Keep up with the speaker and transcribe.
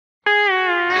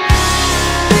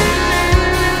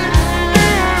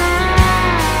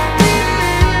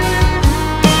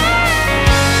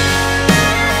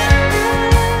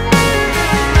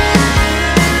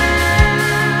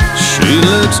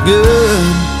looks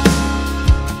good,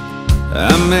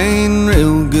 I mean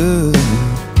real good.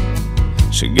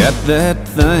 She got that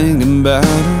thing about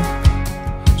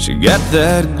her, she got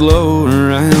that glow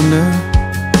around her.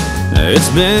 It's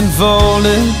been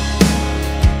folded,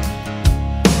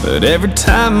 but every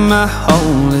time I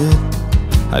hold it,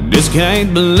 I just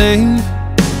can't believe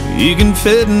you can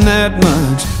fit in that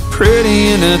much. Pretty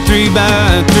in a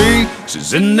 3x3.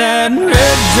 She's in that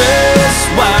red dress,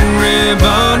 white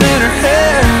ribbon in her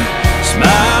hair,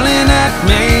 smiling at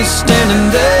me,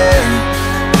 standing there,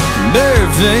 bare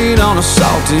feet on a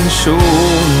salty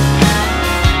shore.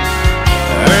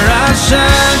 Her eyes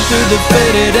shine through the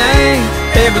faded ink,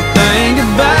 everything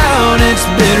about it's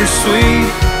bittersweet.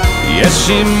 Yes,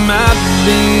 she might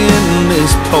be in this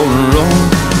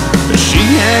Polaroid, but she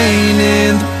ain't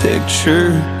in the picture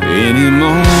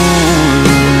anymore.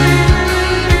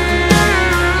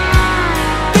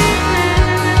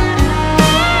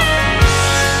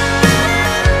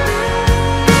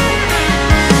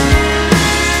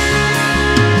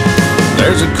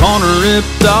 There's a corner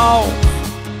ripped off,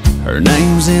 her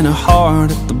name's in a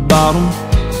heart at the bottom.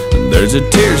 There's a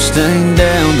tear stain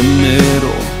down the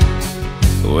middle,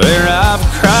 where I've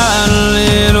cried a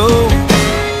little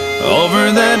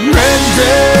over that red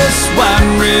dress, white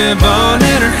ribbon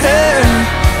in her hair,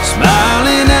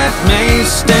 smiling at me,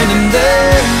 standing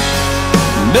there,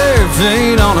 bare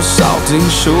feet on a salty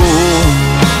shore.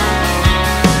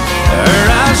 Her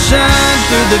eyes shine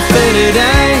through the faded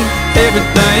ink,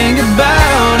 everything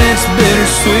about it's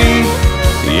bittersweet.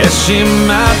 Yes, she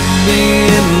might be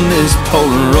in this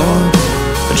Polaroid,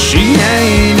 but she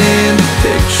ain't in the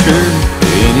picture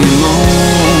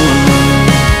anymore.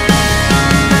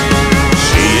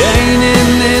 She ain't in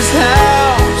this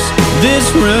house, this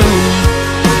room,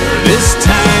 or this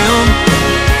town.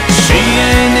 She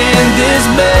ain't in this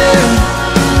bed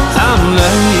I'm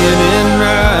laying in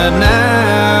right now.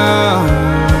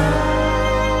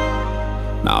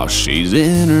 No, she's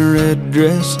in a red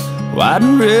dress, white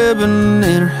ribbon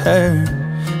in her hair,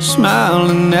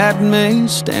 smiling at me,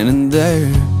 standing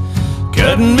there,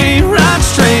 cutting me right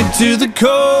straight to the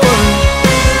core.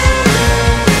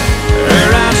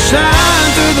 Her eyes shine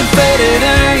through the faded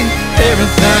ink,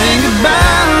 everything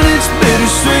about it's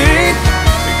bittersweet.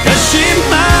 Because she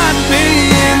might be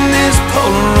in this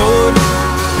Polaroid,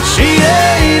 but she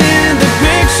ain't in the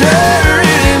picture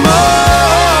anymore.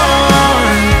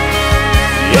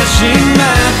 Yeah, she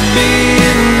might be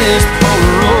in this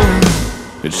Polaroid,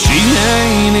 but she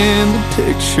ain't in the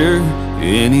picture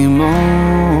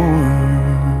anymore.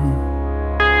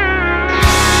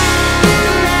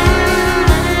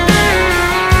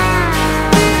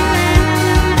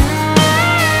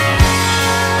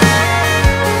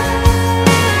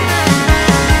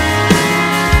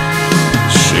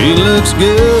 She looks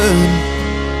good,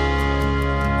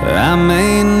 I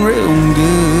mean real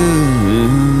good.